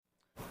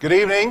Good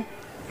evening.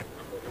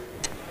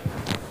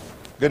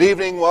 Good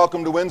evening.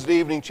 Welcome to Wednesday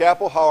Evening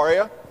Chapel. How are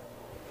you?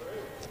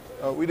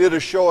 We did a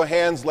show of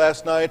hands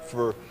last night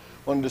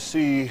wanted to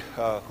see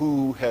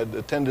who had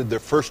attended their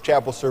first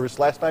chapel service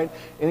last night.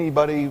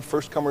 Anybody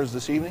first comers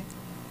this evening?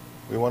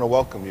 We want to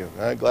welcome you.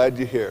 Glad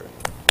you're here.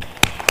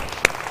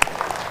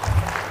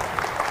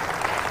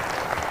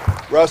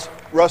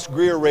 Russ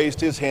Greer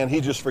raised his hand. He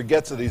just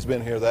forgets that he's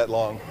been here that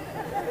long.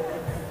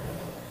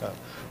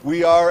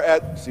 We are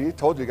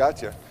told you,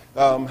 got you.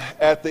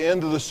 At the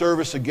end of the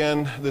service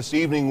again this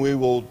evening, we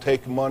will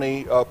take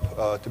money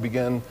up to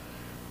begin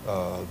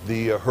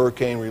the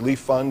Hurricane Relief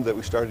Fund that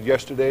we started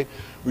yesterday.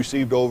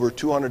 Received over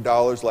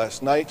 $200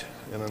 last night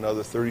and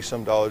another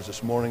 $30-some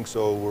this morning,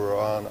 so we're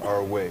on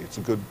our way.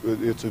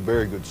 It's a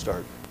very good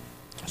start.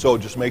 So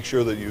just make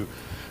sure that you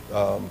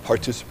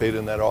participate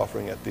in that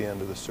offering at the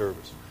end of the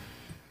service.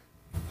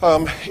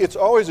 It's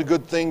always a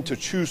good thing to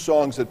choose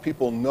songs that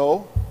people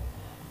know.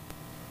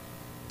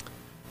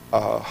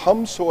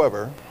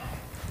 Howsoever,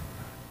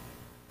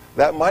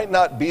 that might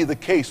not be the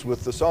case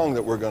with the song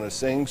that we're going to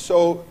sing.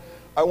 So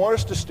I want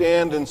us to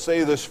stand and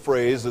say this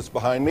phrase that's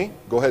behind me.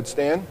 Go ahead,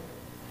 stand.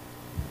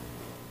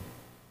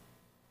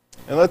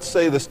 And let's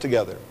say this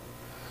together.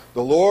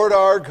 The Lord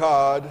our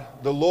God,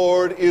 the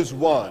Lord is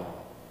one.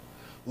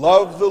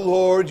 Love the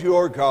Lord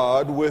your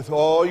God with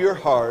all your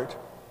heart,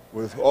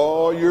 with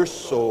all your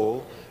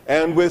soul,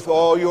 and with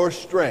all your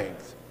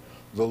strength.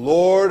 The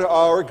Lord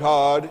our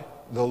God,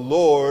 the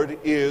Lord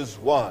is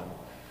one.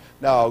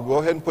 Now, go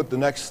ahead and put the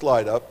next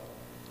slide up,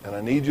 and I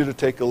need you to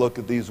take a look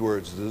at these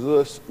words. Does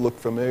this look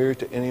familiar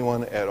to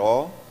anyone at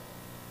all?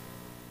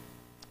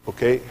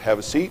 Okay, have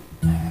a seat,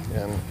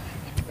 and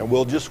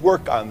we'll just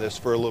work on this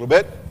for a little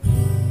bit.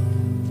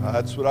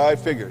 That's what I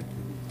figured.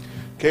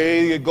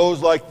 Okay, it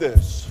goes like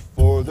this.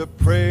 For the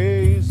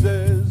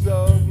praises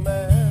of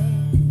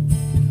man,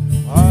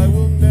 I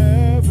will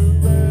never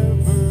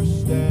ever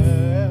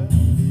stand.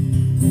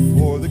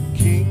 For the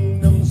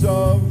kingdoms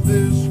of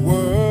this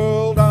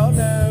world, I'll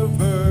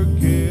never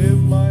give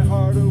my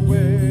heart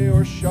away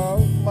or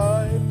shout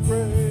my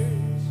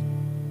praise.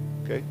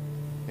 Okay,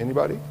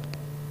 anybody?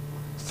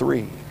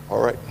 3.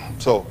 All right,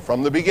 so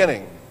from the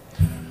beginning.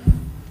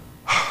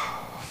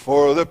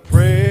 For the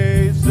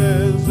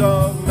praises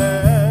of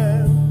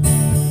man,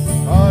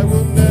 I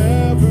will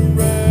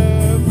never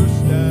ever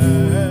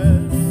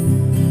stand.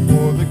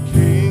 For the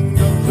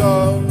kingdoms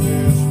of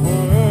this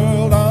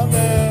world, I'll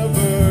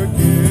never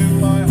give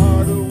my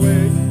heart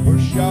away or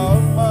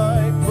shout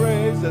my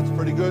praise. That's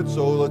pretty good,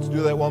 so let's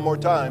do that one more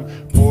time.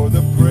 For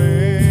the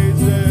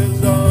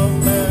praises of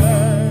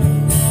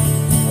man,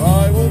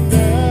 I will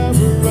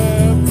never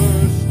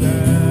ever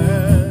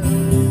stand.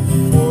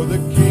 For the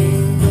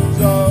kingdoms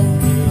of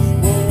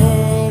this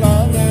world,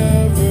 I'll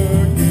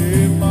never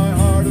give my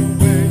heart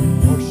away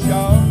or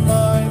shout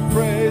my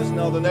praise.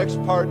 Now the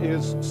next part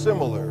is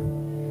similar.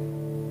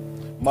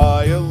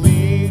 My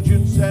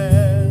allegiance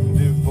and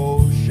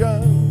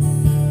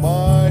devotion,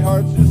 my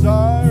heart's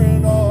desire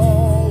and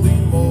all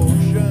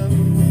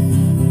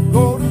emotion,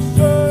 go to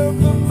serve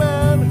the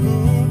man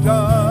who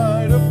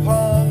died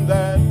upon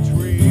that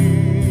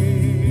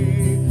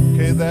tree.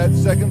 Okay, that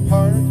second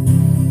part.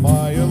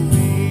 My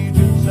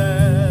allegiance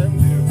and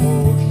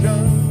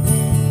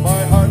devotion,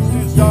 my heart's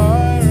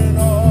desire and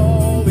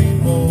all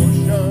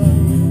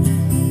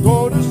emotion,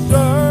 go to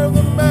serve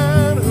the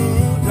man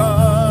who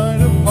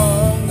died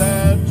upon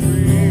that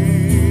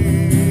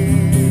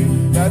tree.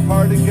 That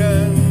part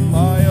again.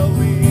 My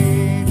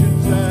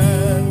allegiance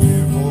and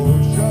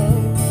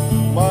devotion,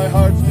 my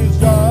heart's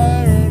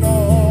desire and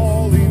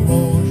all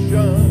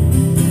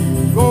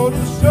emotion, go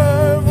to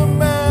serve the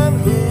man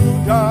who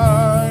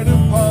died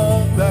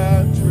upon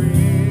that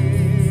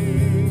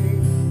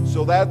tree.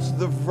 So that's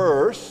the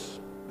verse.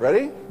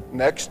 Ready?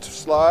 Next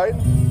slide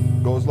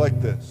goes like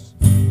this.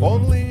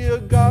 Only a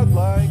God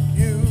like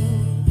you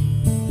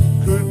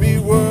could be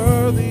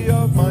worthy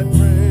of my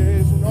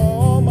praise and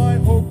all my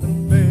hope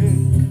and faith.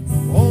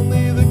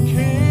 Only the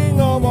King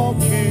of all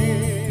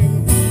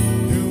kings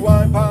do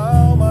I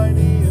bow my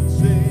knee and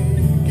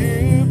sing,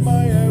 give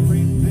my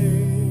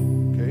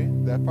everything. Okay,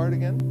 that part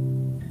again.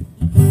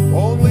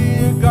 Only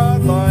a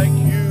God like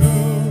you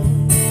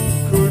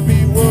could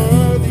be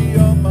worthy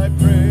of my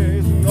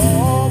praise and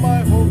all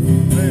my hope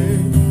and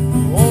faith.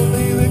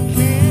 Only the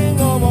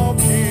King of all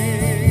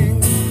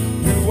kings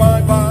do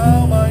I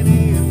bow my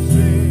knee and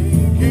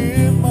sing,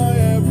 give my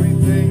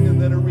everything. And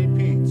then it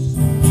repeats.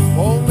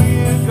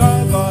 Only a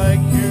God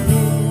like you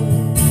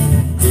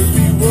could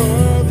be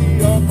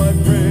worthy of my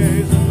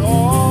praise and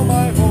all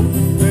my hope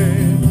and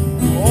faith.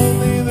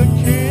 Only the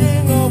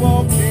King of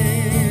all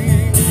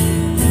kings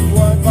do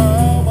I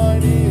bow my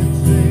knee and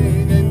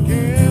sing and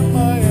give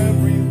my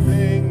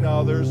everything.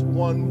 Now there's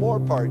one more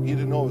part. You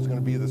didn't know it was going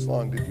to be this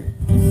long, did you?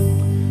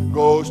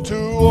 Goes to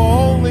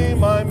only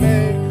my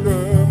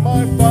Maker,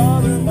 my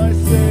Father, my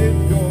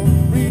Savior,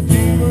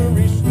 Redeemer,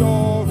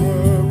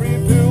 Restorer,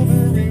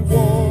 Rebuilder,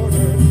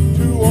 Rewarder.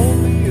 To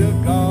only a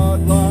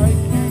God like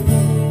you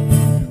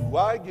do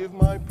I give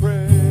my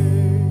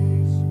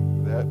praise.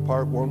 That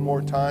part one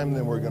more time,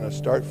 then we're going to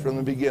start from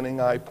the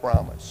beginning, I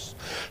promise.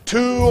 To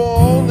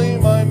only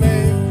my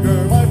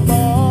Maker, my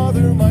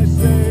Father, my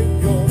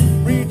Savior,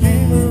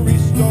 Redeemer,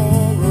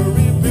 Restorer,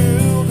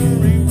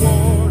 Rebuilder,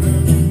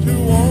 Rewarder, to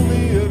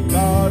only a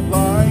God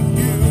like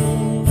you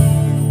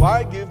do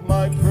I give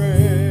my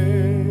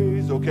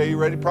praise. Okay, you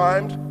ready,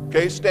 primed?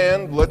 Okay,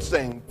 stand, let's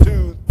sing.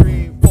 2,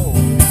 3, 4.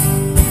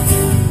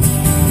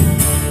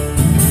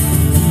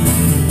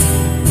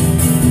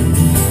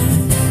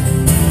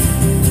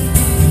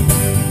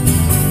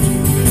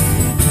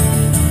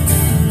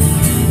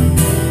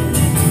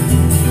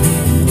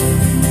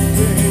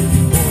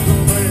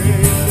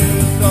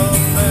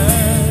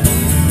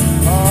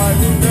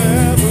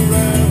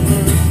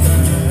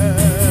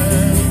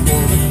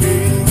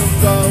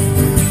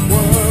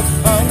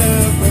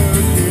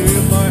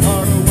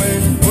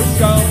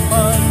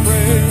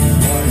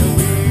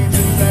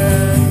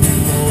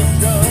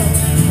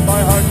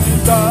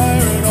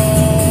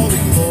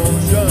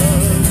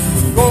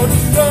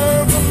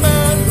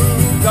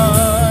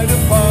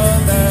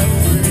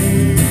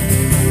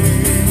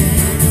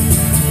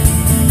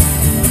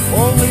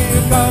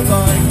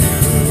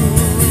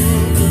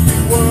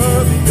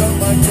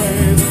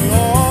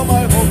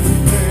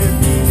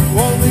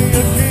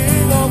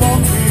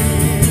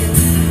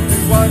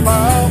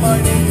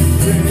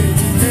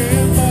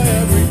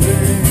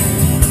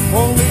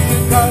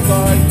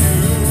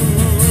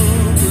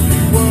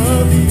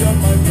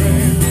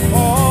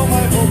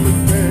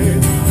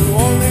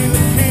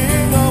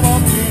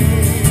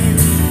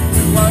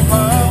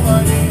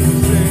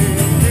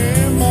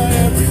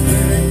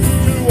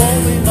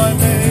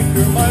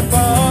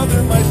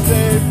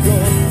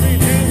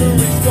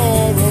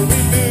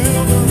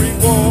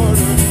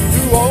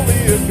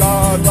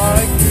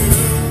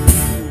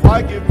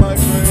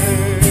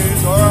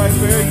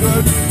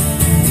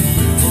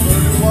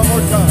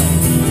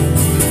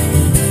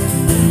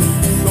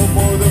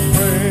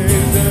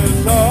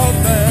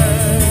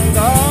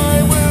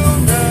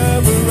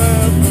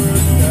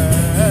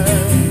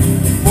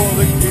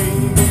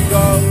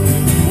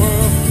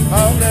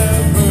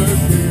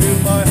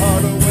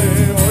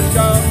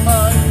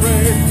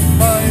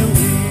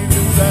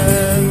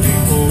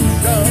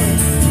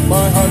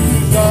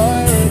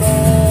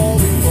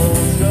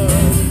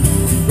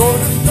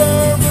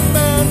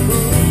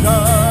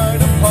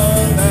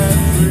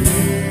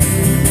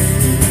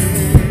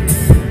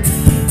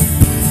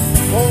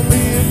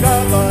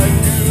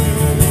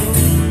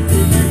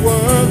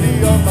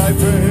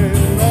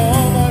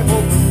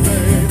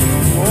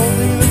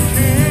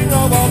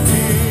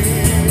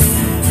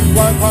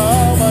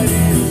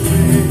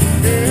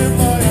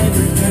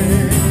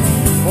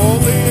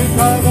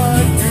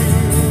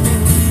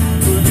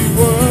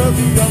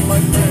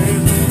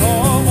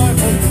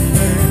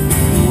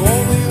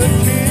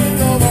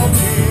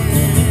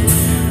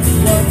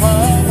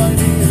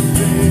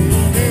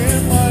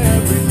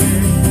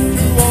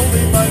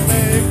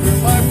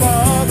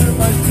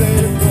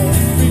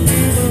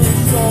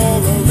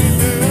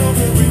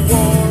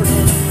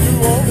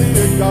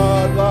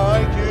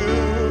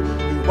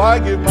 I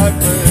give my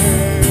praise.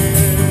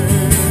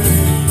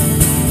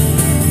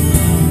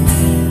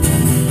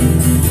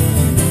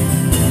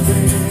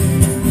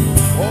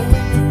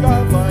 Only a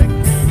God like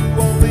you,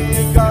 only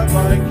a God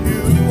like you,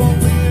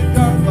 only a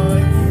God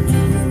like you.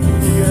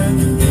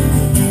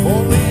 Yeah.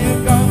 Only a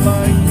God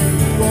like you,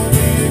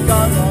 only a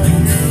God like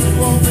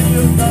you, only a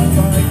God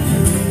like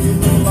you. A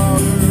little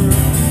louder.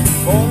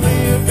 Only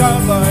a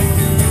God like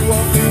you,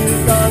 only a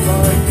God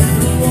like you,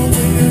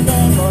 only a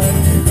God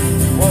like you.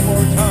 One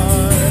more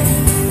time.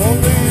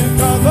 Only a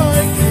God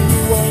like you,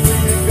 only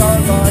a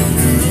God like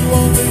you,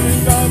 only a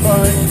God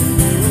like you.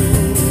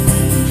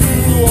 To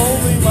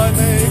only my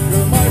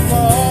Maker, my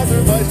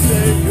Father, my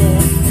Savior,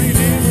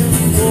 Redeemer,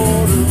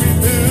 Rewarder,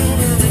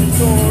 Rebuilder,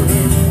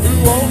 Restorer. To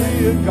only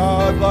a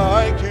God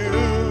like you,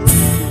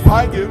 I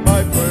give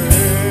my praise.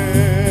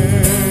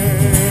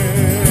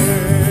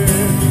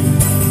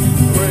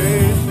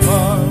 Praise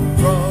God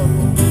from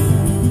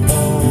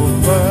all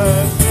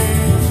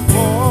blessings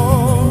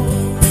flow.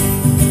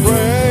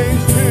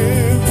 Praise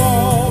Him,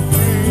 all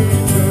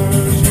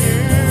creatures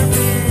here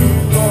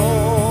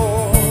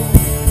below.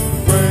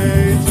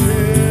 Praise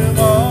Him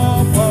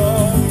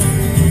above the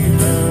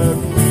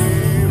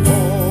heavenly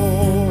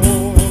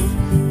hosts.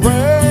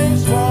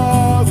 Praise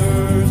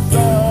Father,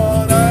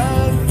 Son,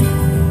 and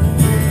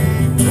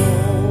Holy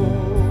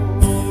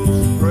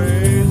Ghost.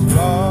 Praise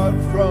God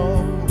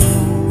from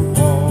whom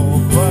all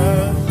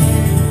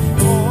blessings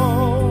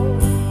flow.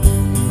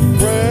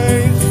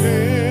 Praise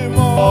Him,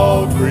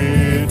 all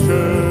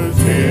creatures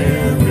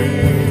here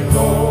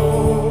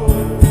below.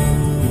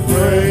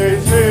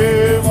 Praise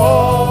Him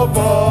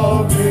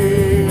above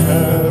the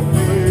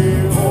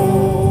heavenly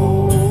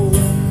host.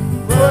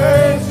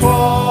 Praise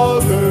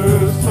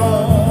Father,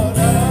 Son,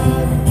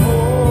 and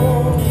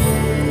Holy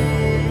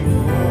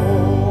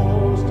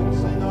Ghost. And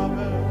sing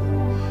Amen.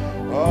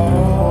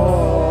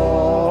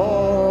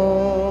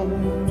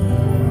 Amen.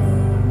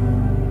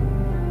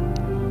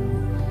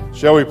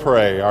 Shall we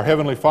pray? Our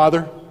Heavenly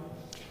Father,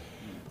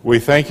 We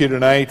thank you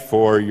tonight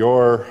for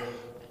your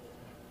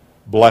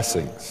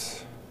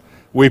blessings.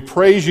 We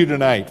praise you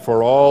tonight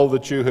for all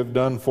that you have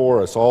done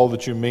for us, all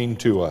that you mean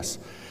to us.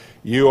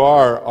 You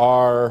are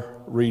our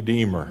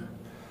Redeemer.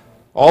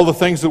 All the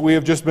things that we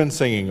have just been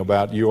singing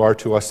about, you are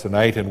to us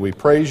tonight, and we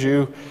praise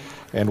you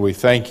and we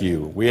thank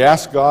you. We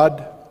ask,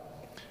 God,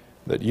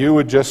 that you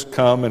would just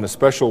come in a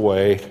special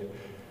way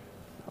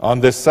on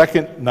this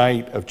second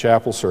night of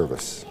chapel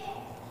service.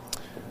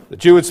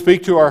 That you would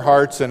speak to our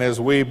hearts, and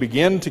as we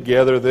begin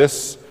together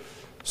this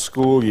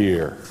school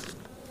year,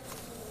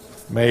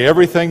 may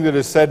everything that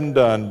is said and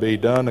done be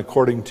done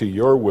according to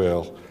your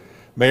will.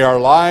 May our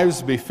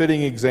lives be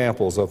fitting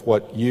examples of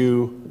what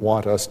you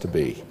want us to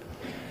be.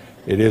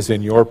 It is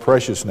in your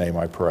precious name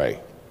I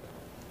pray.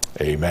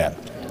 Amen.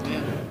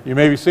 Amen. You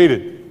may be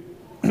seated.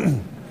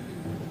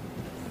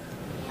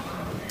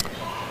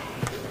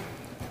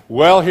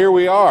 Well, here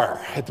we are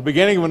at the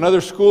beginning of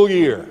another school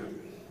year.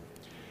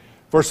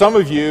 For some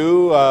of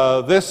you,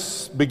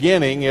 this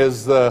beginning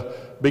is the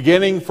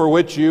beginning for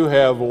which you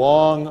have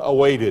long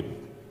awaited.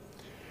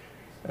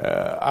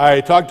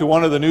 I talked to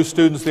one of the new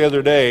students the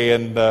other day,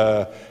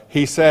 and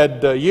he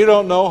said, you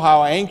don't know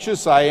how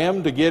anxious I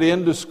am to get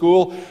into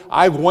school.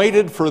 I've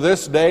waited for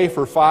this day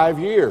for 5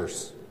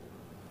 years.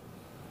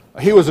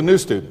 He was a new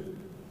student.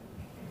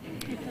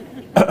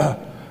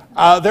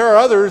 There are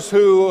others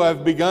who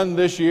have begun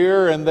this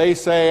year, and they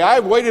say,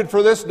 I've waited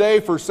for this day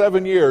for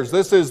 7 years.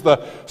 This is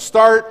the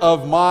start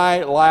of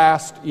my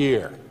last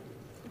year.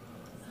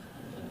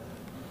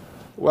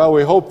 Well,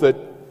 we hope that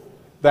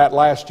that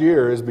last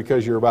year is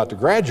because you're about to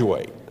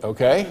graduate,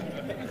 okay?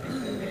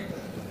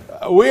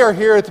 We are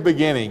here at the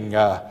beginning,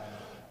 and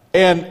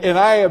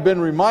I have been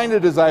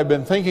reminded as I've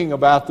been thinking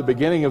about the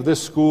beginning of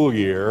this school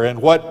year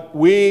and what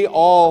we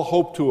all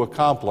hope to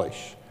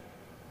accomplish.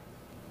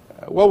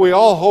 What we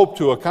all hope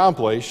to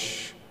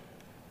accomplish,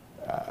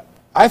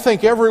 I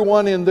think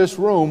everyone in this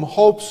room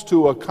hopes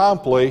to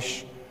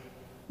accomplish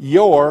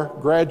your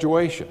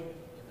graduation.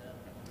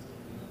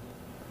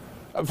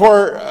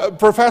 For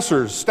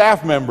professors,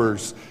 staff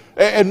members,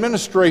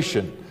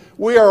 administration,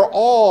 we are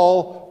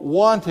all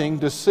wanting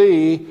to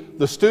see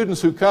the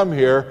students who come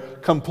here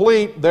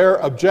complete their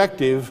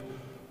objective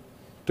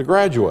to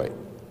graduate.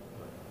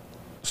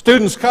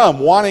 Students come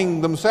wanting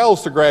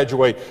themselves to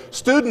graduate.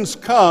 Students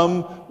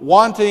come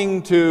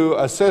wanting to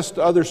assist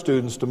other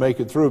students to make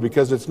it through,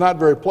 because it's not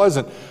very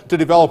pleasant to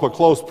develop a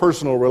close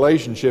personal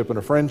relationship and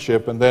a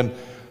friendship and then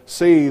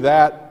see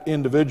that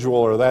individual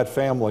or that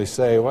family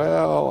say,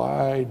 well,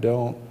 I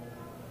don't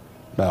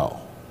know.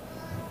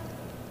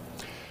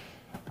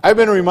 I've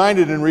been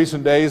reminded in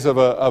recent days of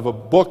a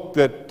book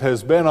that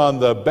has been on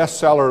the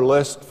bestseller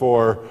list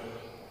for,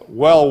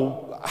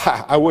 well,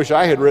 I wish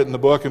I had written the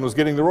book and was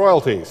getting the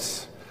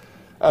royalties.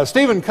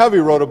 Stephen Covey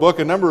wrote a book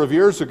a number of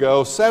years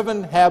ago,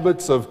 7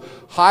 Habits of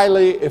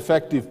Highly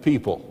Effective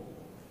People.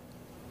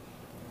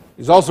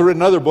 He's also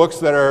written other books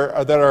that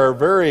are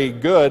very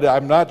good.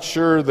 I'm not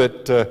sure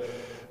that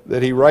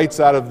he writes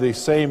out of the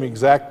same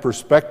exact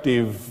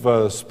perspective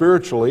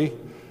spiritually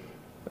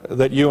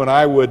that you and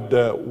I would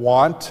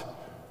want.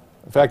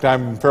 In fact,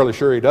 I'm fairly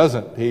sure he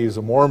doesn't. He's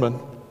a Mormon.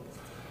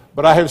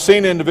 But I have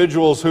seen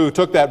individuals who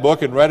took that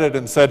book and read it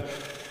and said,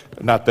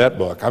 not that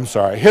book, I'm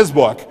sorry, his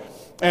book,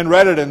 and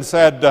read it and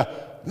said,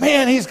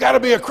 man, he's got to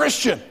be a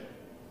Christian.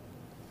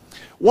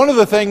 One of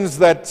the things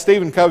that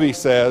Stephen Covey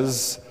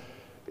says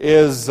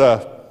is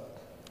a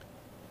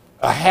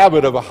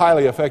habit of a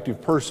highly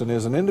effective person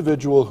is an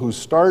individual who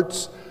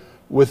starts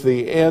with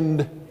the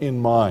end in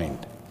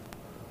mind.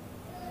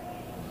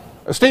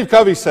 Steve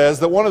Covey says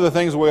that one of the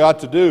things we ought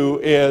to do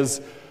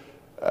is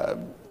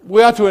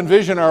we ought to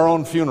envision our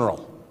own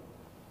funeral.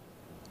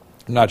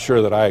 I'm not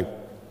sure that I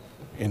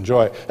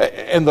enjoy it.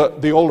 And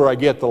the older I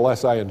get, the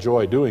less I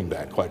enjoy doing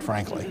that, quite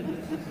frankly.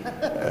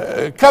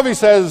 Covey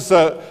says,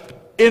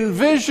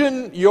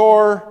 envision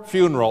your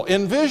funeral.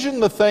 Envision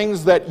the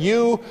things that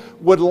you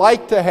would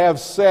like to have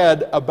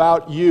said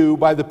about you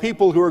by the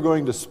people who are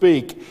going to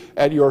speak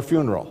at your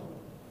funeral.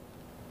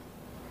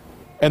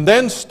 And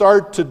then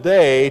start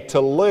today to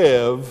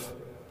live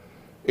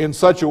in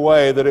such a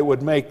way that it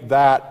would make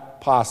that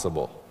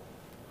possible.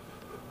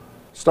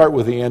 Start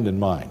with the end in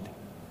mind.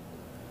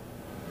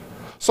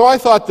 So I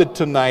thought that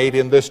tonight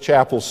in this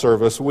chapel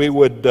service we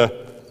would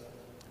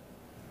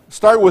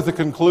start with a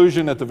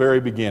conclusion at the very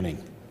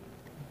beginning.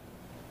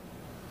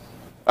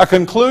 A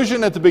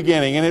conclusion at the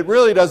beginning, and it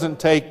really doesn't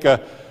take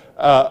a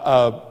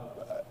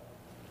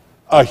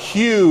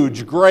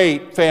huge,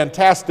 great,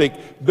 fantastic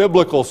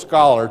biblical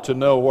scholar to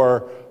know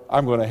where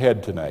I'm going to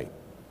head tonight.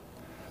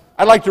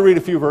 I'd like to read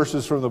a few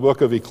verses from the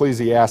book of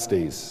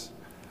Ecclesiastes,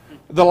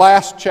 the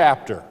last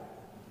chapter.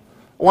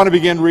 I want to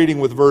begin reading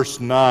with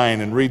verse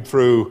 9 and read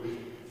through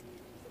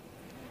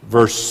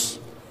verse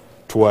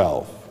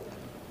 12.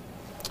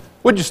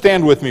 Would you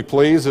stand with me,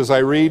 please, as I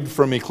read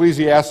from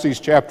Ecclesiastes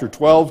chapter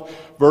 12,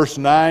 verse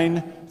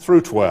 9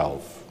 through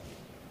 12.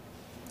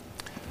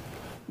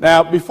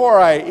 Now, before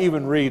I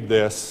even read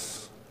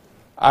this,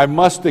 I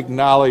must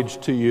acknowledge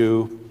to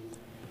you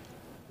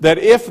that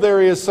if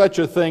there is such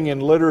a thing in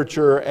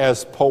literature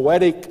as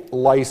poetic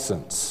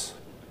license,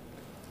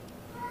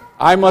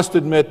 I must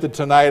admit that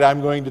tonight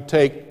I'm going to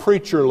take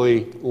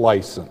preacherly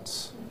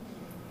license.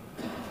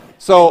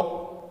 So,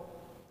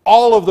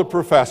 all of the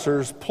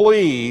professors,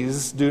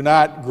 please do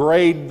not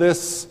grade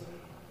this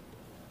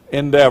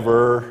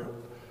endeavor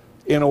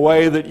in a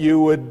way that you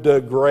would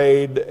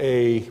grade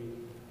a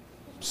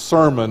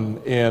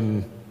sermon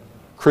in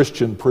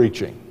Christian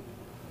preaching.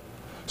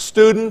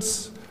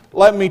 Students,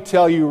 let me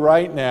tell you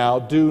right now,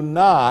 do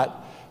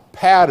not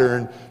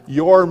pattern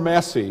your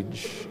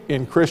message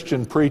in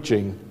Christian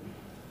preaching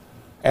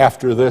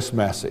after this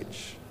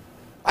message.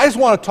 I just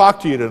want to talk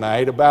to you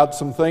tonight about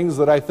some things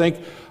that I think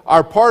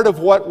are part of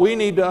what we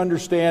need to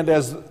understand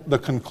as the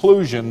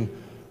conclusion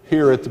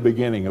here at the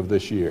beginning of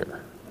this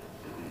year.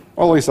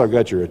 Well, at least I've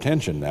got your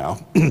attention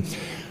now.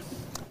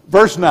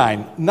 Verse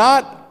 9,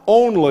 not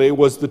only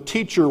was the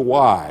teacher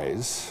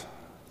wise,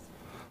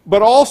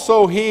 but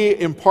also he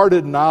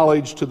imparted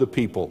knowledge to the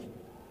people.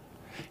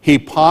 He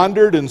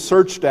pondered and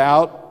searched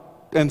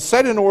out and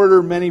set in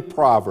order many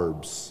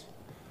proverbs.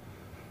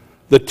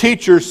 The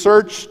teacher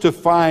searched to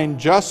find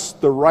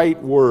just the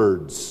right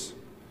words,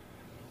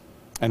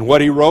 and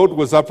what he wrote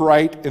was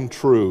upright and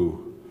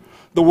true.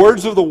 The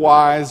words of the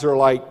wise are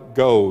like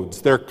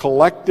goads, their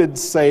collected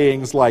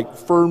sayings like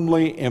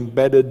firmly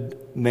embedded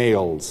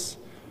nails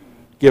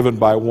given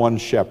by one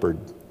shepherd.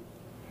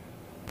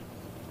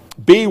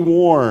 Be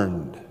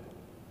warned,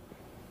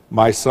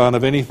 my son,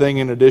 of anything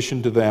in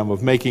addition to them,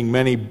 of making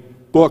many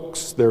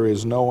books there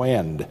is no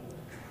end.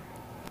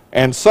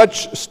 And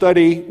such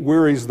study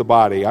wearies the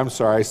body. I'm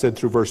sorry, I said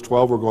through verse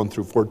 12, we're going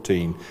through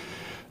 14.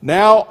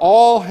 Now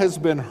all has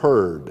been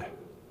heard.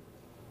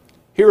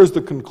 Here is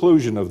the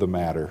conclusion of the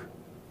matter.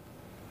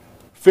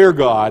 Fear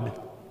God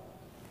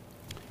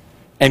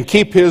and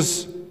keep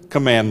his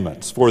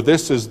commandments, for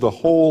this is the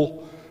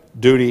whole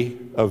duty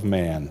of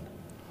man.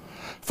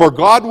 For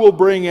God will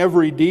bring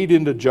every deed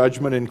into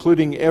judgment,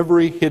 including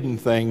every hidden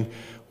thing,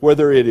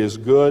 whether it is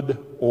good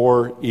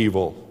or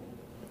evil.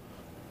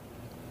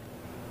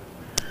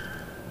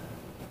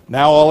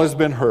 Now all has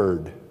been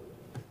heard.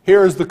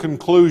 Here is the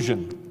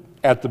conclusion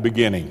at the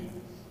beginning.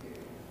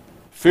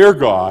 Fear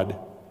God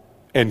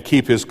and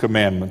keep his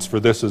commandments, for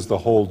this is the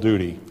whole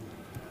duty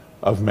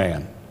of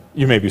man.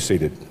 You may be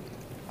seated.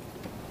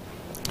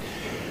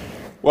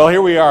 Well,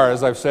 here we are,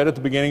 as I've said, at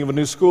the beginning of a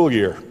new school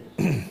year.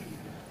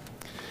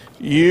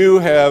 You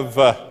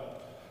have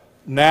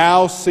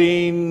now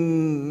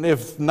seen,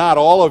 if not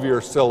all of your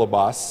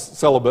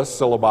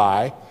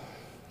syllabi,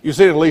 you've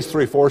seen at least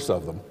 3/4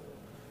 of them,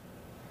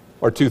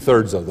 or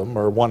 2/3 of them,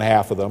 or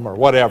 1/2 of them, or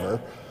whatever.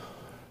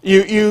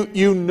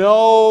 You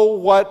know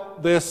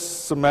what this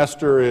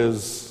semester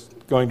is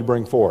going to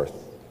bring forth.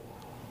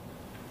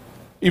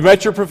 You've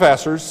met your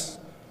professors.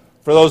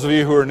 For those of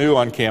you who are new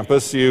on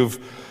campus, you've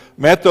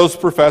met those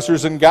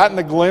professors and gotten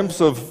a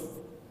glimpse of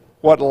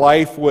what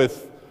life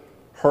with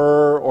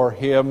her or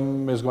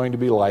him is going to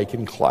be like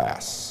in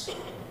class.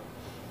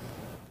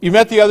 You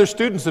met the other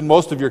students in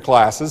most of your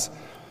classes,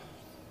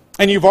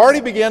 and you've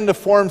already begun to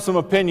form some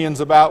opinions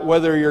about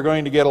whether you're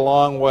going to get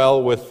along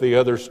well with the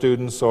other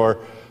students or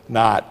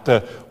not.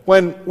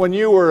 When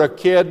you were a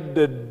kid,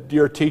 did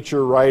your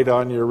teacher write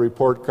on your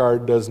report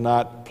card, does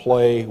not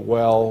play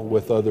well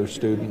with other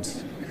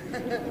students?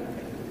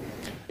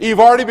 You've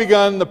already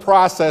begun the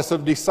process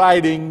of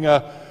deciding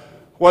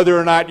whether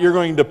or not you're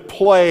going to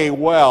play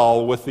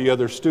well with the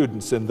other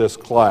students in this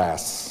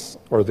class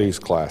or these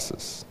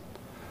classes.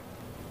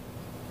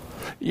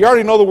 You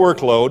already know the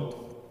workload,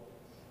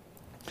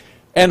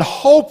 and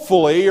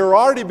hopefully you're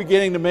already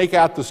beginning to make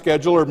out the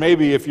schedule, or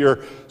maybe if you're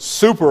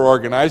super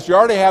organized, you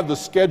already have the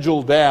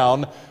schedule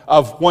down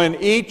of when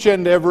each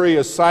and every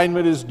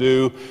assignment is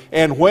due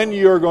and when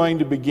you're going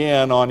to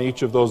begin on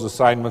each of those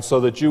assignments, so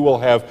that you will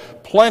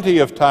have plenty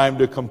of time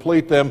to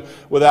complete them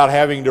without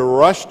having to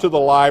rush to the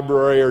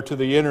library or to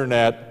the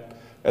internet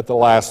at the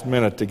last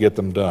minute to get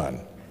them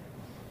done.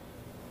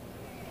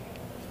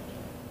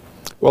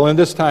 Well, in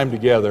this time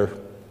together,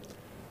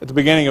 at the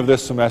beginning of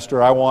this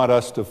semester, I want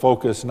us to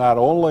focus not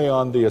only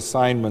on the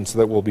assignments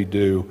that will be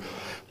due,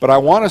 but I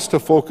want us to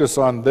focus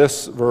on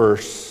this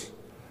verse.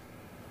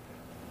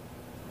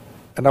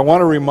 And I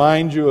want to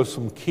remind you of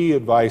some key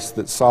advice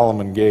that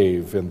Solomon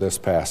gave in this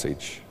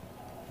passage.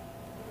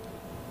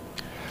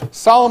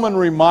 Solomon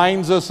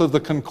reminds us of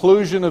the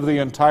conclusion of the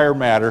entire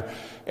matter,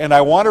 and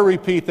I want to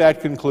repeat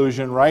that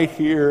conclusion right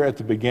here at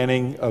the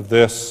beginning of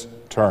this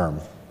term.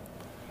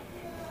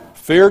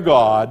 Fear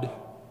God,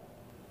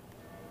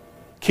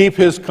 keep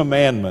his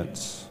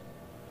commandments.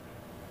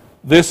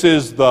 This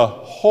is the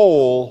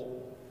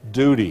whole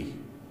duty.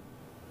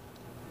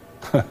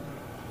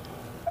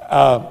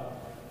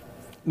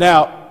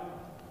 Now,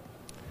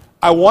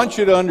 I want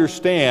you to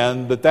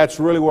understand that that's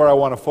really where I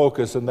want to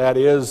focus, and that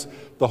is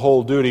the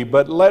whole duty.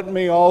 But let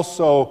me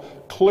also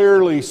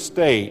clearly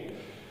state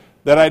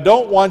that I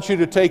don't want you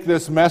to take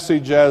this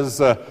message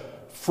as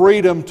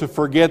freedom to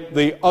forget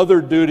the other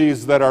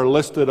duties that are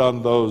listed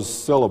on those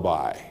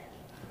syllabi.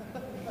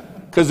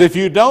 Because if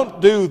you don't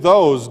do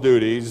those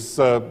duties,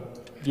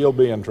 you'll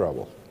be in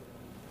trouble.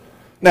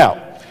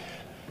 Now,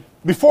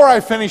 before I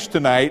finish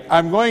tonight,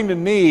 I'm going to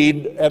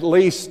need at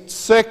least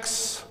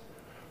 6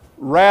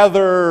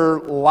 rather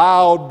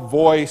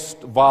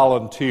loud-voiced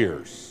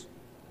volunteers.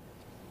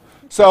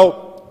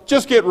 So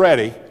just get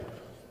ready.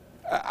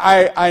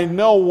 I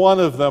know one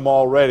of them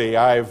already.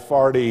 I've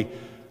already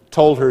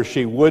told her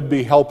she would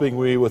be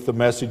helping me with the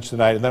message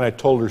tonight, and then I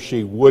told her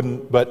she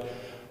wouldn't. But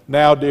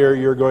now, dear,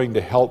 you're going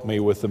to help me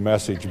with the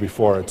message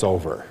before it's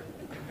over.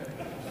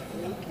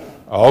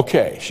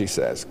 Okay, she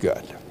says,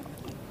 good.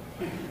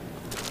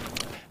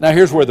 Now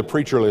here's where the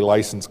preacherly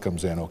license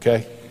comes in,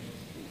 okay?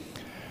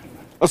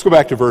 Let's go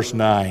back to verse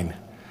 9.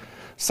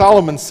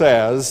 Solomon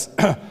says,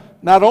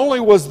 not only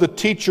was the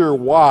teacher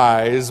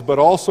wise, but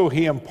also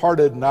he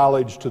imparted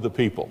knowledge to the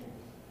people.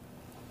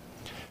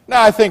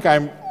 Now I think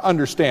I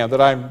understand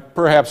that I'm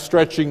perhaps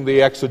stretching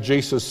the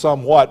exegesis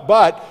somewhat,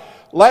 but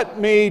let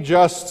me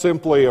just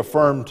simply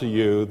affirm to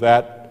you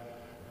that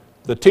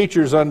the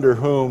teachers under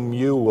whom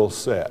you will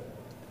sit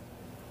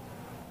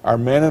are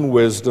men in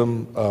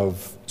wisdom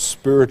of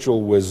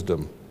spiritual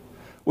wisdom.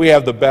 We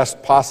have the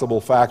best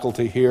possible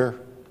faculty here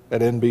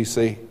at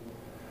NBC.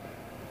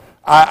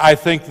 I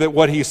think that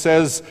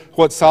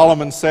what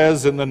Solomon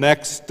says in the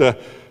next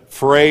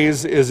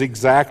phrase is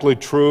exactly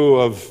true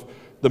of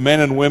the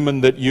men and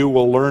women that you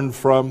will learn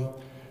from.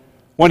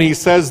 When he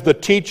says the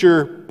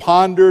teacher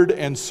pondered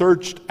and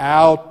searched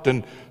out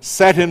and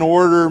set in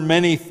order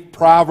many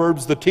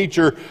proverbs, the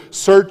teacher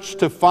searched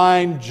to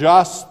find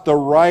just the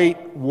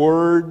right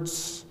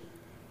words.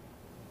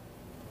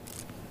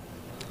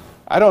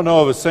 I don't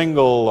know of a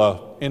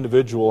single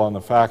individual on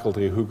the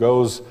faculty who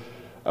goes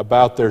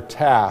about their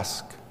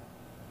task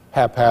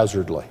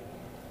haphazardly.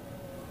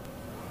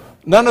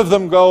 None of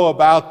them go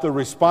about the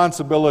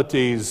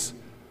responsibilities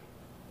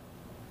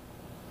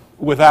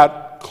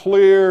without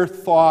clear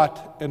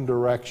thought and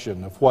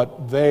direction of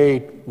what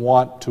they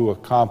want to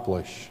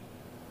accomplish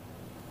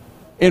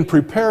in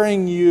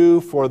preparing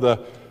you for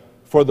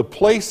the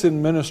place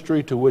in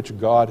ministry to which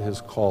God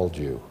has called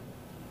you.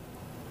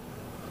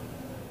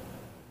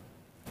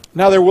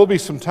 Now, there will be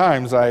some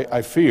times,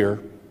 I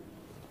fear,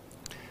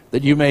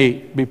 that you may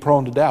be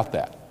prone to doubt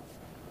that.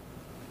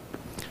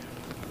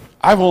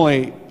 I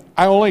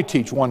only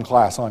teach one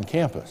class on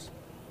campus.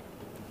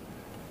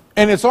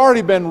 And it's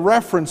already been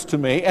referenced to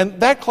me, and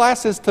that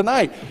class is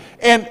tonight.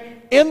 And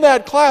in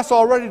that class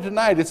already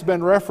tonight, it's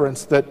been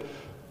referenced that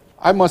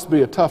I must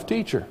be a tough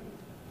teacher.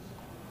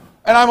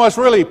 And I must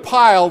really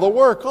pile the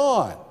work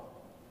on.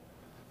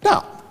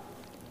 Now,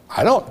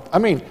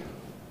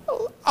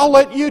 I'll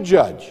let you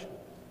judge.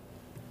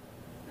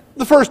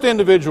 The first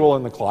individual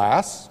in the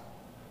class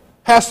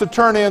has to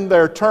turn in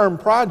their term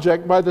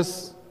project by the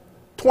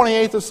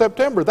 28th of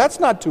September. That's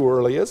not too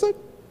early, is it?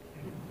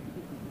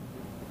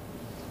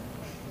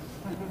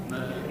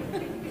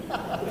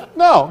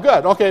 No,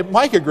 good. Okay,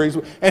 Mike agrees.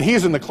 And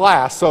he's in the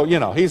class, so,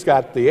 he's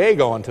got the A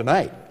going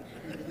tonight.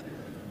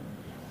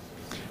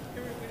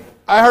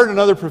 I heard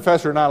another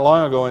professor not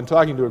long ago in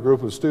talking to a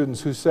group of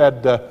students who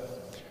said,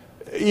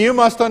 you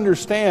must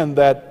understand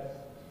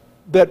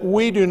that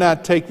we do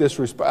not take this,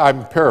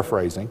 I'm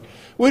paraphrasing,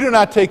 we do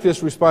not take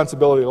this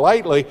responsibility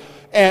lightly,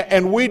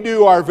 and we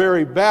do our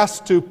very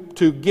best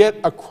to get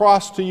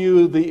across to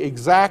you the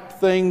exact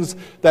things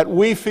that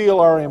we feel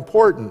are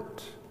important.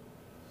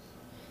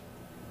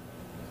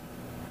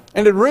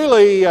 And it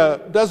really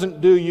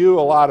doesn't do you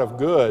a lot of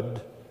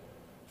good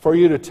for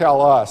you to tell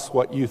us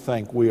what you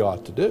think we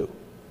ought to do.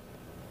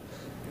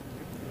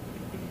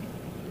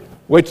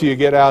 Wait till you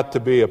get out to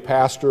be a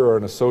pastor or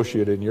an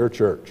associate in your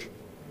church.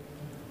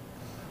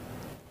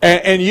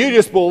 And you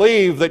just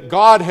believe that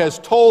God has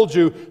told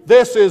you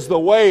this is the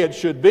way it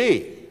should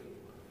be.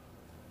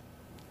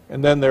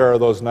 And then there are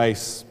those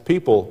nice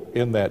people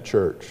in that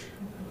church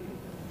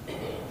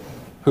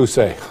who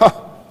say,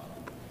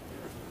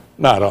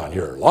 not on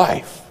your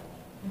life.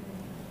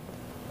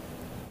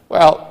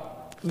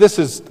 Well, this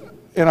is,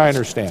 and I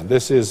understand,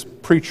 this is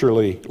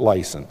preacherly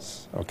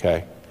license,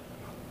 okay?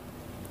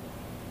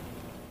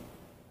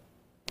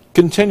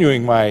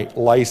 Continuing my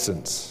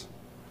license.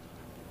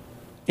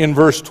 In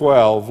verse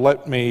 12,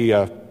 let me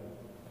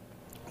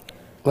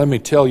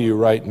tell you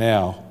right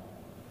now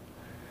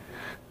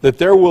that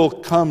there will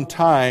come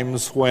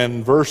times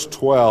when verse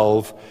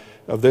 12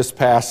 of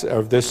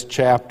this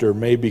chapter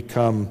may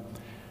become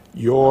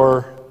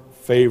your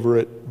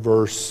favorite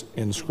verse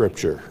in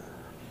Scripture.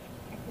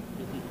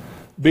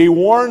 Be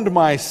warned,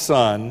 my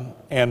son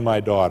and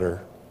my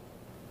daughter,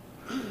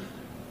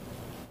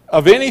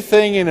 of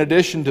anything in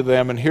addition to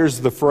them, and here's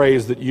the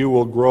phrase that you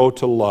will grow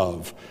to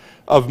love.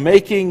 Of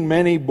making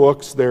many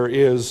books there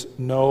is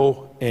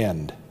no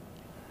end,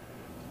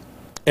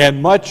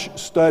 and much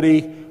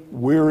study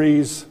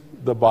wearies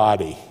the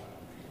body.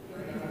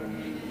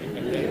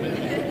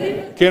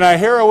 Can I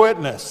hear a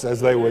witness, as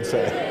they would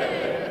say?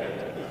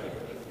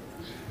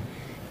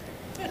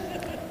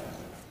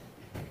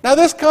 Now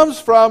this comes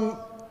from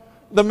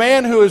the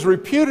man who is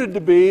reputed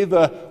to be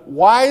the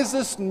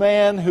wisest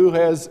man who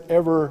has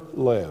ever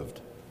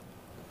lived.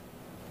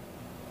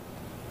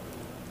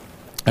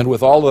 And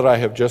with all that I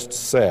have just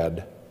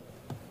said,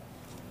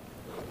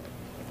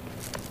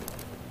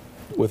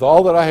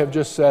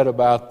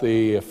 about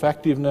the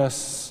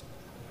effectiveness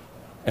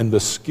and the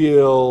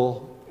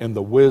skill and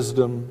the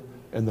wisdom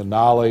and the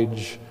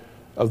knowledge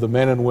of the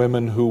men and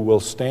women who will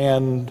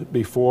stand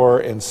before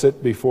and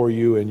sit before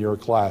you in your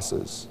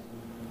classes,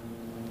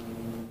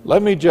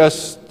 let me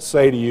just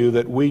say to you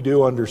that we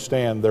do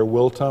understand there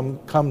will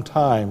come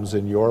times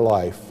in your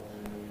life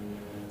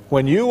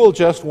when you will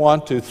just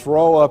want to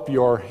throw up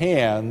your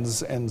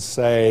hands and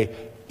say,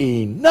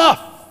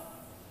 enough!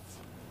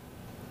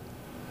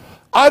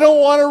 I don't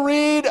want to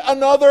read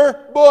another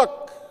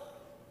book.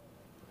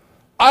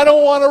 I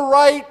don't want to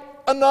write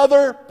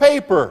another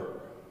paper.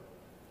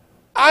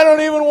 I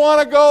don't even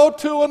want to go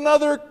to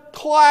another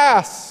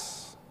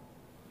class.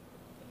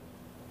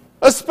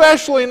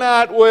 Especially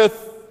not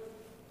with,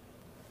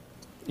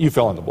 you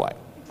fill in the blank.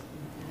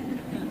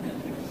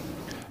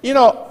 You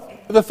know,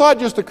 the thought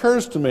just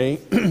occurs to me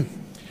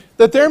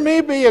that there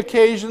may be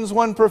occasions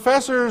when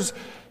professors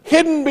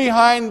hidden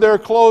behind their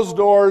closed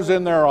doors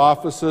in their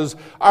offices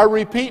are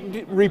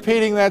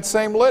repeating that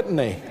same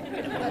litany.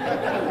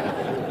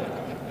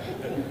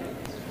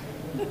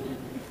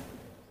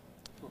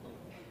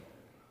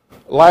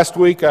 Last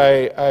week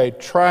I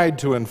tried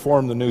to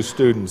inform the new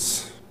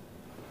students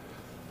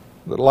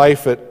that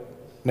life at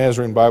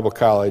Nazarene Bible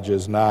College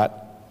is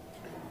not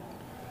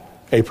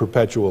a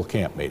perpetual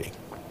camp meeting.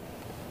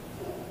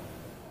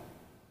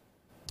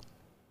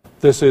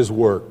 This is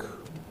work.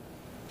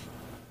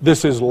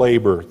 This is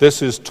labor.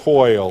 This is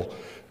toil.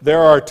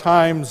 There are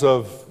times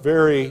of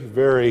very,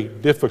 very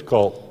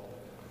difficult,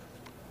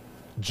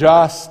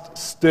 just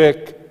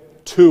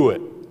stick to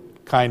it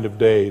kind of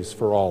days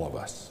for all of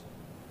us.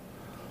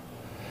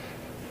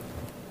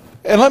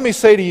 And let me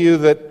say to you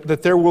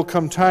that there will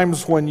come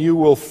times when you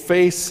will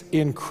face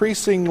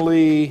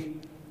increasingly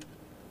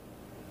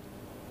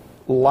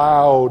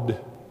loud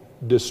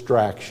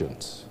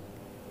distractions.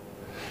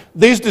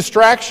 These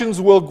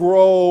distractions will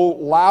grow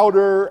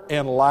louder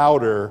and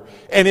louder,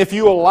 and if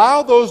you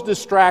allow those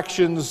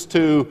distractions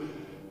to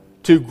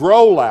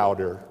grow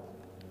louder,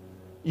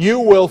 you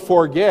will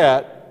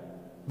forget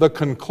the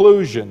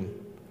conclusion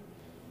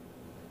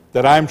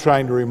that I'm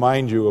trying to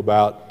remind you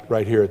about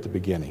right here at the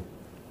beginning.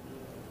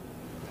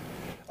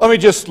 Let me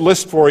just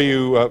list for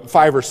you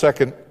five or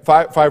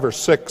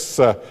six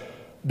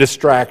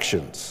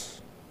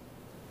distractions.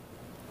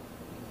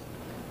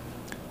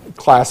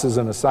 Classes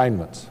and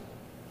assignments.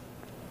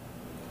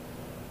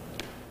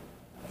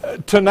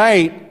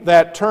 Tonight,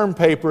 that term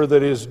paper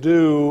that is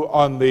due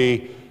on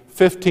the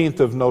 15th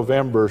of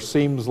November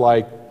seems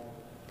like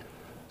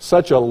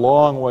such a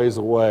long ways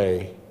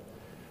away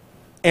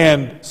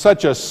and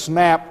such a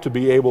snap to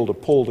be able to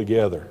pull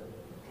together.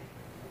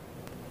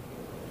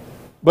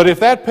 But if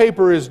that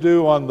paper is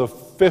due on the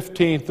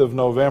 15th of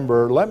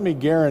November, let me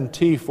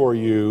guarantee for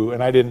you,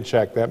 and I didn't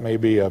check, that may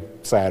be a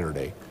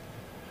Saturday.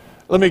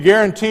 Let me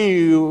guarantee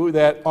you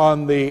that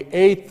on the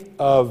 8th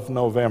of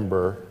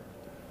November,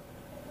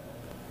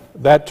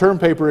 that term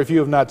paper, if you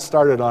have not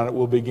started on it,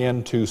 will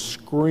begin to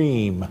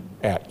scream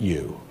at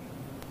you.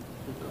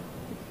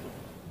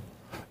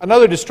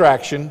 Another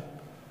distraction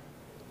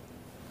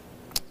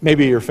may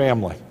be your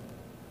family.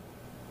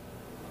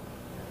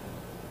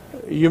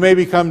 You may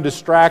become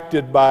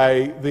distracted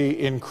by the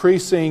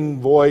increasing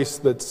voice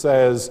that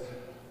says,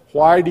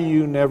 "Why do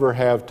you never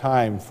have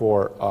time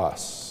for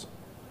us?"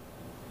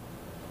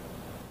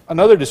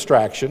 Another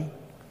distraction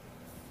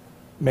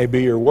may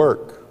be your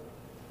work.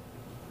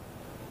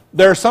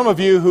 There are some of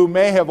you who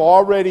may have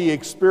already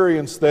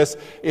experienced this.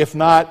 If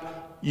not,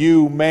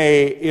 you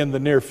may in the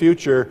near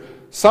future.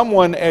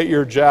 Someone at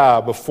your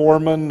job, a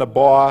foreman, a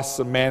boss,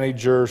 a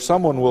manager,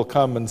 someone will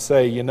come and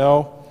say, "You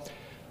know,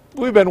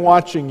 we've been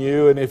watching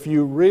you, and if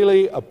you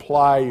really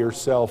apply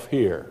yourself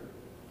here,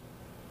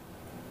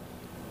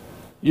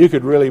 you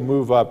could really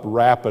move up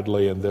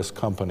rapidly in this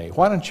company.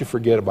 Why don't you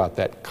forget about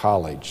that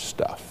college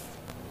stuff?"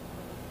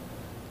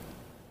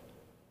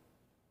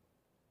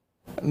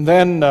 And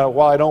then,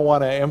 while I don't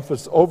want to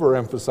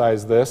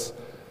overemphasize this,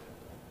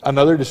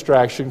 another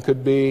distraction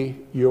could be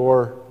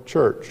your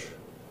church.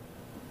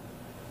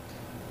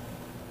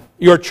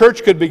 Your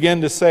church could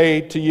begin to say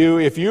to you,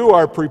 if you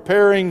are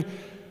preparing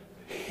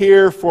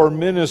here for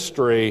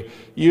ministry,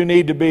 you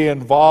need to be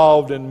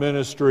involved in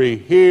ministry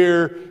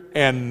here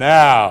and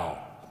now.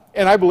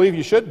 And I believe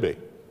you should be.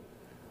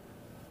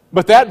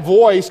 But that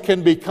voice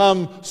can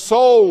become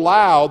so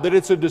loud that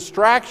it's a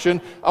distraction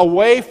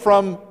away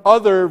from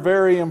other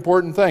very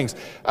important things.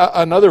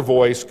 Another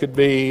voice could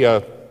be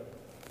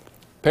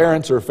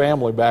parents or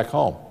family back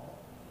home,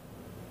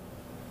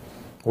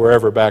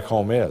 wherever back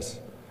home is.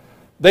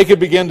 They could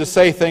begin to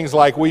say things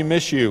like, "We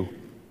miss you.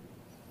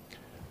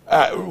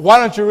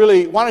 Why don't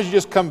you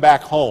just come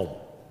back home?"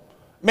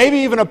 Maybe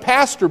even a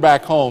pastor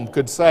back home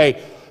could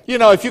say, "You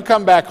know, if you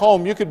come back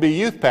home, you could be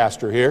youth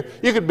pastor here.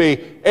 You could be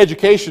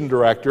education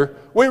director.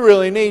 We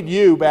really need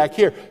you back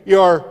here."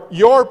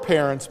 Your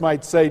parents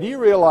might say, "Do you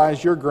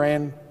realize our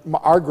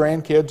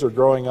grandkids are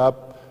growing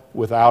up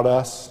without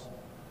us?"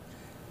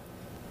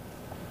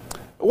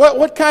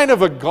 What kind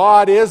of a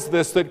God is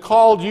this that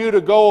called you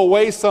to go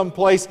away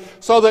someplace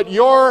so that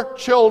your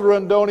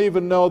children don't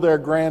even know their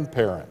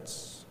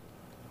grandparents?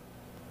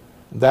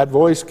 That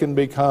voice can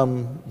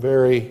become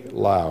very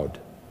loud.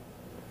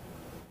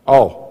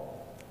 Oh,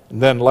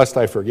 and then lest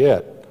I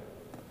forget,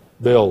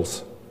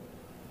 bills.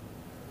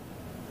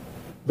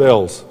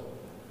 Bills.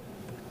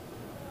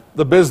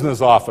 The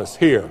business office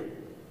here.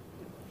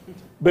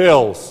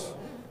 Bills.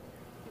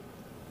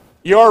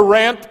 Your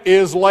rent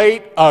is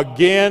late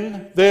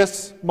again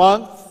this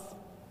month.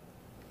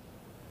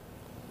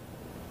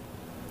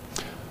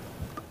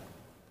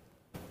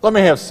 Let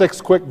me have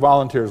 6 quick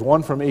volunteers,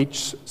 one from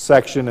each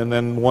section and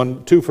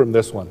then 2 from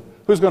this one.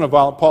 Who's going to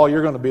volunteer? Paul,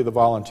 you're going to be the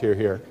volunteer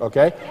here,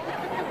 okay?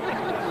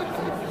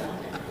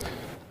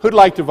 Who'd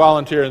like to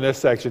volunteer in this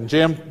section?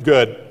 Jim?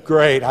 Good.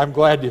 Great. I'm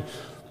glad you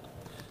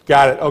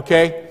got it,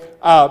 okay?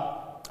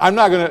 I'm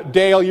not going to...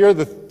 Dale, you're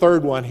the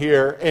third one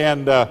here,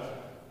 and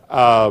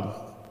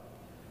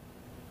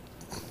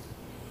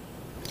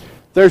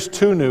there's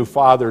 2 new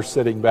fathers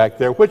sitting back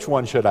there. Which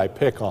one should I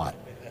pick on?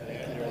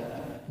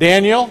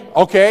 Daniel?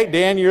 Okay,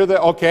 Dan, you're the...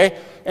 Okay.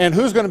 And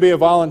who's going to be a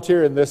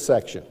volunteer in this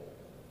section?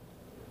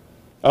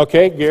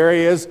 Okay,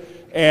 Gary is.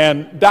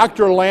 And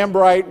Dr.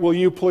 Lambright, will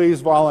you please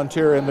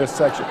volunteer in this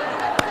section?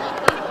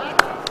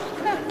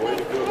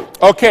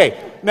 Okay,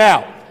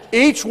 now,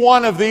 each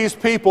one of these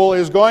people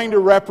is going to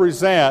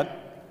represent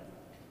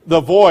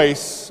the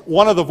voice,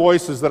 one of the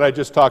voices that I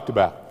just talked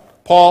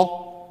about.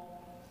 Paul,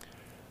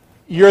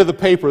 you're the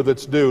paper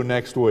that's due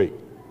next week.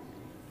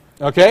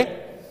 Okay?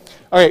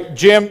 All right,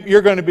 Jim,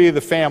 you're going to be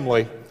the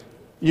family.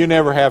 You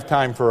never have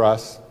time for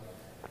us.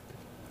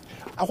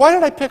 Why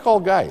did I pick all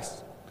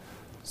guys?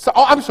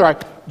 I'm sorry.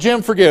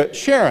 Jim, forget it.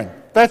 Sharon,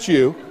 that's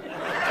you.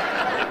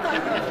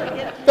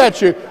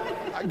 That's you.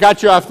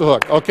 Got you off the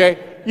hook,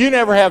 okay? You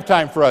never have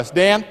time for us.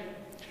 Dan,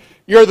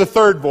 you're the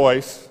third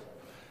voice.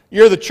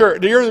 You're the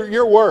church.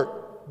 Your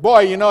work.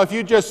 Boy, you know, if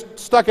you just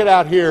stuck it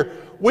out here,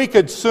 we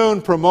could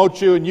soon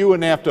promote you and you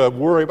wouldn't have to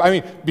worry. I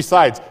mean,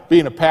 besides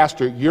being a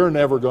pastor, you're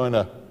never going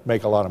to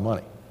make a lot of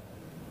money.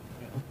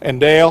 And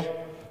Dale,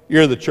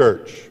 you're the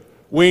church.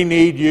 We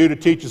need you to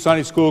teach a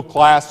Sunday school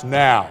class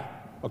now.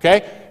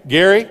 Okay?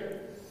 Gary,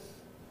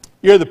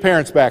 you're the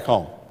parents back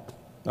home.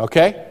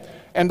 Okay?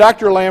 And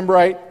Dr.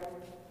 Lambright,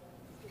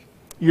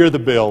 you're the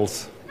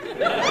bills.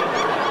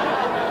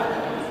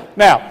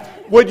 Now,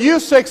 would you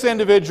 6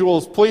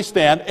 individuals please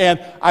stand?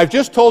 And I've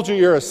just told you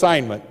your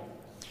assignment.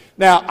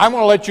 Now, I'm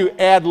going to let you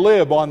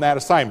ad-lib on that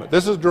assignment.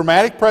 This is a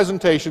dramatic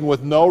presentation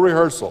with no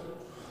rehearsal.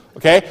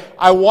 Okay?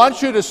 I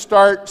want you to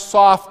start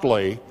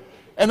softly,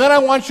 and then I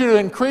want you to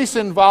increase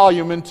in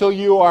volume until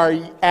you are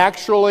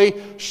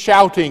actually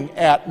shouting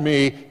at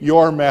me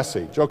your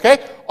message.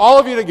 Okay? All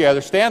of you together,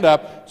 stand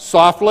up,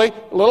 softly,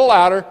 a little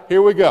louder.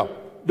 Here we go.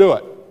 Do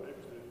it.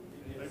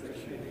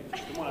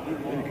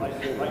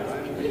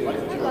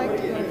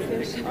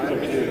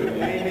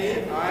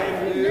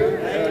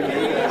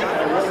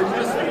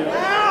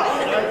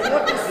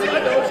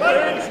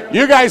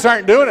 You guys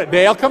aren't doing it,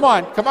 Dale. Come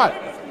on, come on.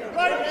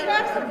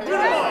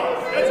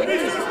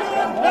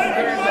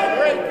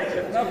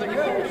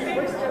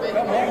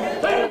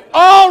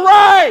 All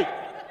right.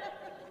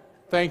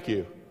 Thank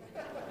you.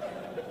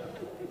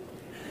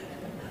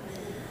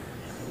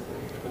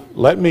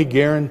 Let me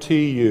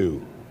guarantee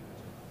you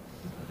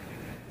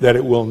that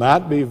it will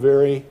not be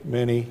very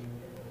many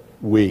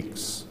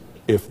weeks,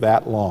 if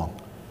that long,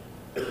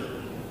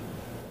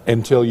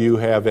 until you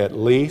have at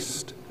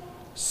least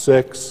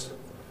 6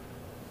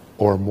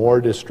 or more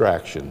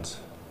distractions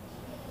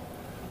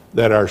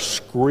that are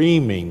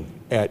screaming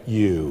at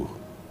you,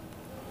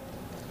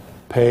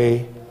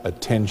 pay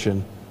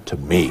attention to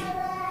me.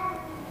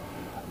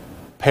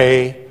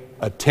 Pay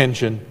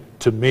attention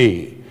to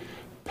me.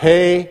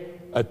 Pay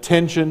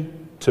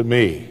attention to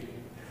me.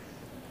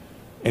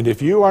 And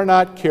if you are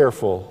not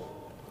careful,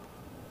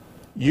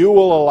 you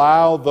will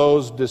allow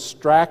those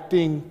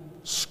distracting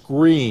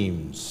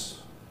screams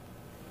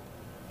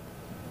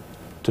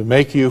to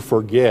make you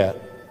forget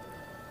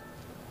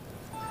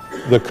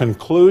the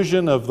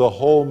conclusion of the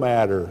whole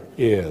matter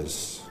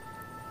is,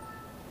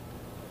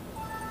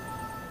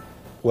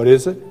 what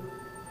is it?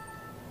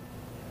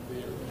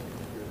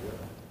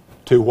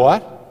 To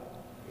what?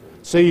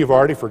 See, you've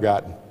already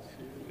forgotten.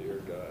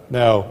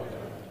 No,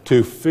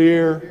 to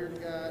fear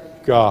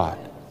God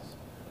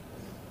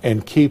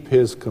and keep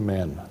His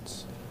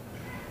commandments.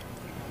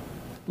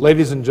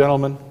 Ladies and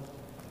gentlemen,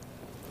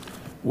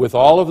 with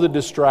all of the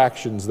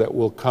distractions that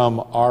will come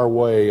our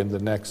way in the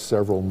next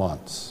several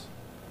months,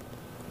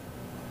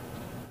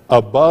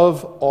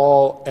 above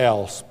all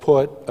else,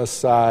 put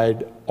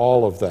aside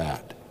all of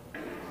that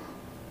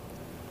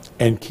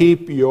and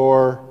keep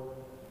your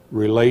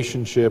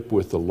relationship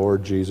with the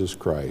Lord Jesus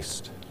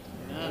Christ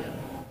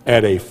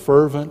at a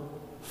fervent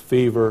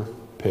fever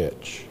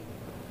pitch.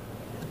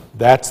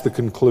 That's the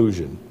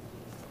conclusion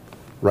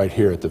right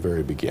here at the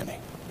very beginning.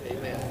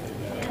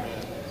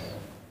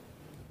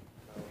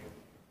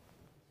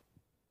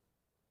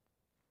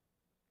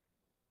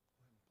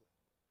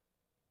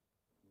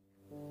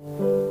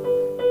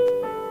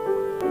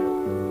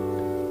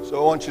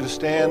 want you to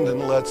stand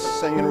and let's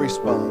sing in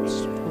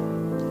response.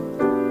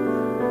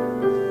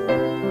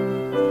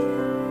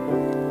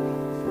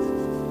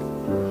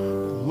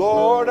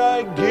 Lord,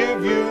 I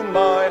give you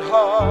my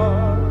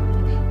heart,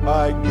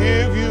 I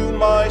give you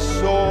my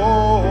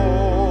soul.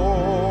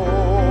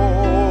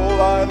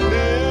 I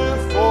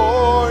live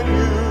for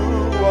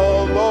you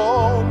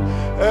alone.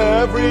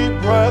 Every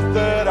breath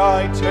that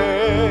I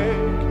take,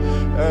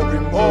 every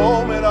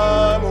moment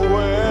I'm awake,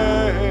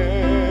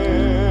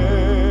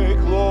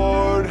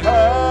 Lord,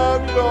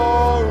 have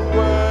your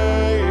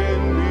way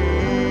in me.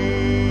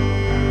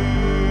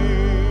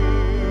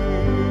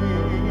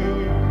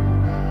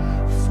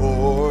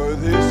 For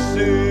this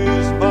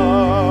is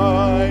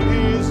my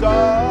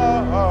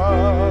desire,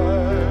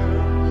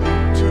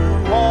 to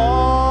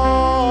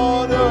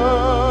honor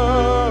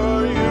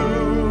you,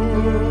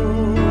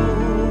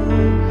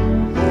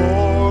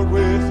 Lord,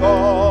 with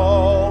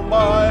all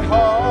my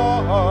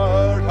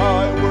heart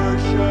I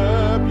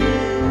worship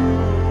you,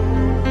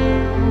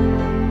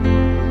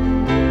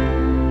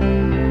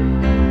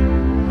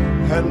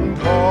 and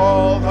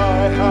all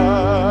I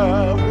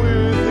have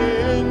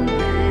within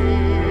me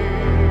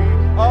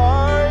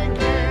I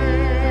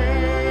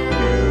give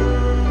you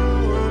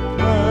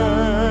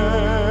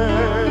praise.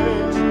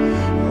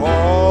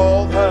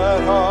 All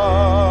that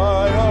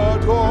I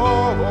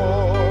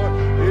adore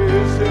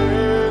is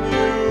in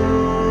you.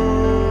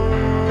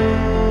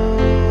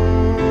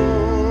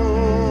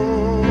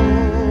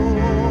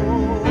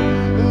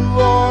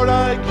 Lord,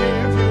 I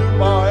give you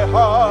my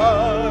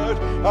heart,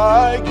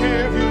 I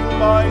give you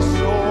my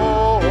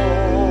soul.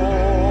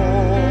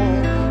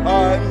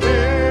 I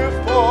live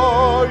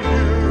for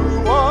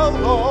you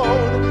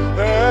alone.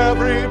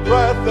 Every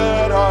breath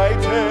that I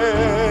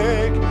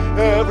take,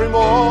 every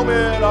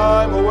moment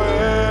I'm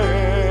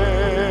awake,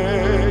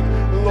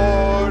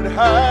 Lord,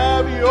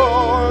 have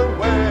your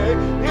way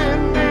in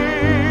me.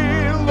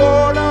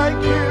 Lord, I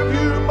give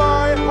you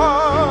my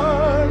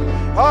heart,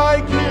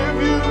 I give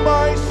you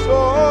my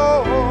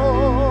soul.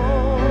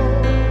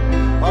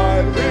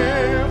 I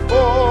live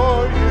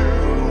for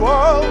you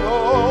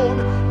alone.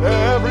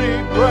 Every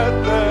breath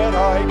that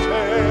I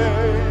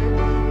take,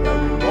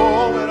 every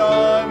moment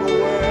I'm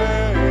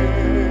awake,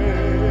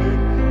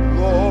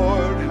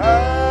 Lord,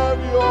 have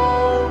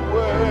your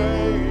way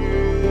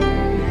in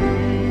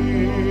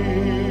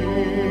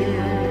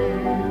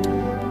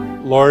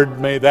me. Lord,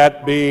 may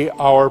that be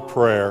our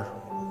prayer,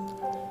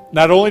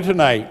 not only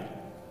tonight,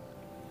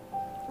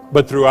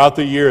 but throughout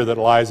the year that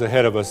lies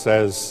ahead of us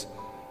as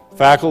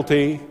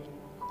faculty,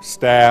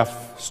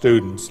 staff,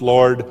 students.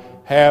 Lord,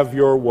 have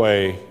your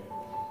way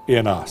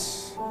in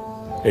us.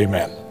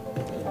 Amen.